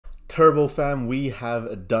Turbo fam, we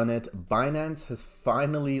have done it. Binance has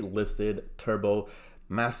finally listed Turbo.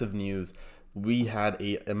 Massive news. We had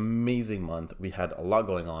an amazing month. We had a lot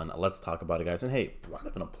going on. Let's talk about it, guys. And hey, round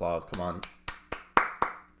of an applause. Come on.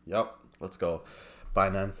 Yep, let's go.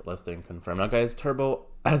 Binance listing confirmed. Now, guys, Turbo,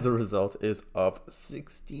 as a result, is up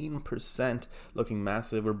 16%, looking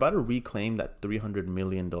massive. We're about to reclaim that $300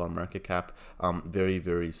 million market cap very,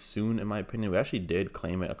 very soon, in my opinion. We actually did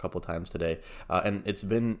claim it a couple times today, and it's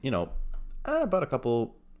been, about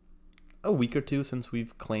a week or two since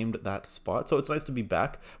we've claimed that spot. So it's nice to be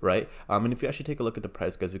back, right? And if you actually take a look at the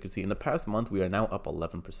price, guys, you can see in the past month, we are now up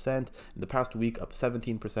 11%. In the past week, up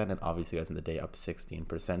 17%. And obviously, guys, in the day, up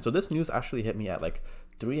 16%. So this news actually hit me at like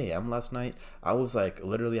 3 a.m. last night. I was like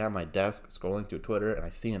literally at my desk scrolling through Twitter and I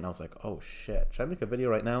seen it and I was like, oh shit, should I make a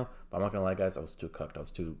video right now? But I'm not gonna lie, guys, I was too cooked. I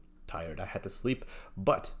was too tired. I had to sleep,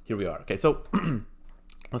 but here we are. Okay, so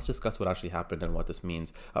let's discuss what actually happened and what this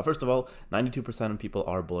means. First of all, 92% of people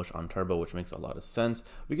are bullish on Turbo, which makes a lot of sense.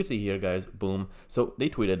 We can see here, guys, boom. So they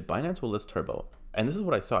tweeted, Binance will list Turbo. And this is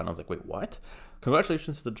what I saw, and I was like, wait, what?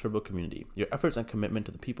 Congratulations to the Turbo community. Your efforts and commitment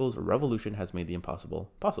to the people's revolution has made the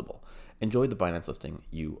impossible possible. Enjoy the Binance listing.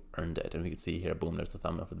 You earned it. And we can see here, boom, there's the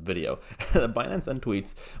thumbnail for the video. Binance then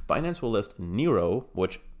tweets, Binance will list Nero,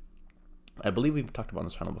 which I believe we've talked about on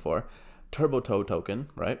this channel before, Turbo token,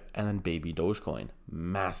 right? And then baby Dogecoin,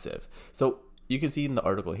 massive. So you can see in the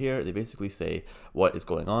article here, they basically say what is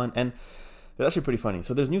going on. And it's actually pretty funny.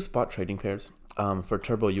 So there's new spot trading pairs for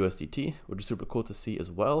Turbo USDT, which is super cool to see as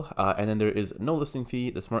well. And then there is no listing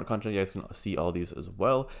fee. The smart contract, you guys can see all these as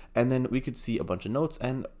well. And then we could see a bunch of notes.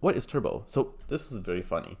 And what is Turbo? So this is very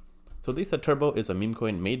funny. So they said Turbo is a meme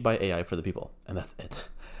coin made by AI for the people. And that's it.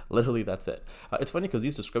 Literally, that's it. It's funny because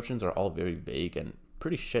these descriptions are all very vague and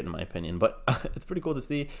pretty shit in my opinion, but it's pretty cool to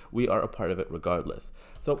see we are a part of it regardless.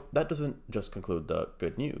 So that doesn't just conclude the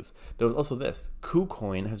good news. There was also this.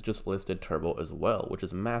 KuCoin has just listed Turbo as well, which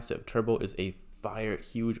is massive. Turbo is a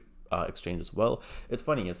huge exchange as well. It's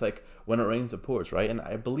funny. It's like when it rains, it pours, right? And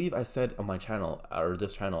I believe I said on my channel, or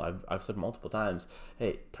this channel, I've said multiple times,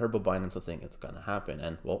 hey, Turbo Binance listing, it's going to happen.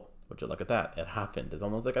 And well, would you look at that? It happened. It's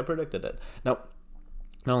almost like I predicted it. Now,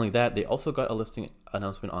 not only that, they also got a listing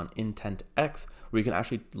announcement on IntentX, where you can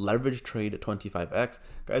actually leverage trade 25x.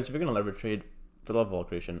 Guys, if you're going to leverage trade, for the love of all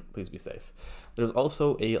creation, please be safe. There's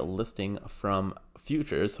also a listing from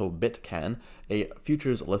Futures, so BitCan, a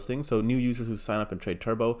futures listing. So new users who sign up and trade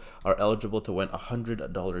Turbo are eligible to win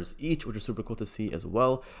 $100 each, which is super cool to see as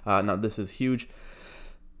well. Now, this is huge.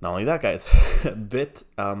 Not only that, guys,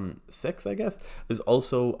 Bit6, I guess, is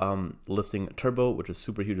also listing Turbo, which is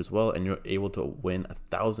super huge as well, and you're able to win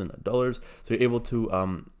 $1,000. So you're able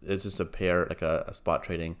to, it's just a pair, like a spot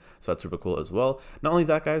trading, so that's super cool as well. Not only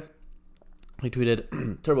that, guys, he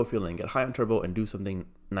tweeted, Turbo feeling, get high on Turbo and do something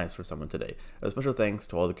nice for someone today. A special thanks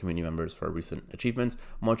to all the community members for recent achievements.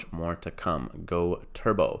 Much more to come. Go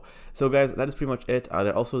Turbo. So guys, that is pretty much it.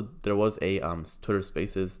 There was a Twitter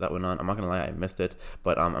Spaces that went on. I'm not gonna lie, I missed it,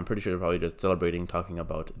 but I'm pretty sure they're probably just celebrating, talking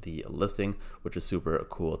about the listing, which is super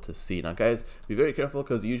cool to see. Now guys, be very careful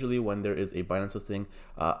because usually when there is a Binance listing,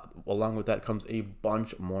 along with that comes a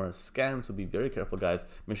bunch more scams. So be very careful, guys.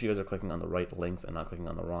 Make sure you guys are clicking on the right links and not clicking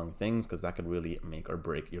on the wrong things, because that could really make or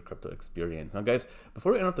break your crypto experience. Now guys,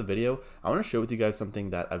 before we end up the video, I want to share with you guys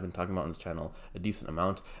something that I've been talking about on this channel a decent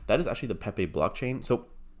amount. That is actually the Pepe blockchain. So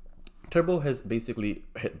Turbo has basically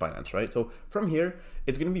hit Binance, right? So from here,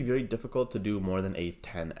 it's going to be very difficult to do more than a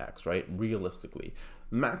 10x, right? Realistically,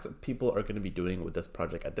 max people are going to be doing with this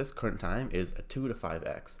project at this current time is a 2 to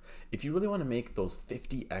 5x. If you really want to make those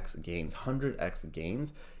 50x gains, 100x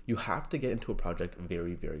gains, you have to get into a project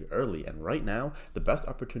very, very early. And right now, the best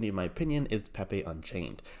opportunity, in my opinion, is Pepe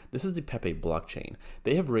Unchained. This is the Pepe blockchain.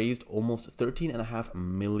 They have raised almost $13.5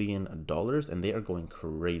 million, and they are going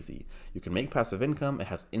crazy. You can make passive income. It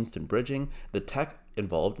has instant bridging. The tech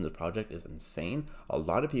involved in the project is insane. A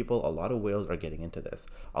lot of people, a lot of whales are getting into this.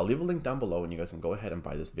 I'll leave a link down below and you guys can go ahead and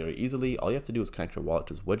buy this very easily. All you have to do is connect your wallet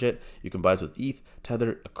to this widget. You can buy this with ETH,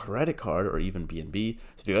 Tether, a credit card, or even BNB.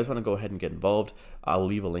 So if you guys want to go ahead and get involved, I'll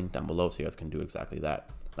leave a link down below so you guys can do exactly that.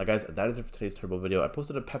 Now guys, that is it for today's Turbo video. I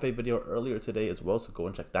posted a Pepe video earlier today as well, so go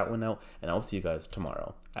and check that one out, and I'll see you guys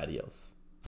tomorrow. Adios.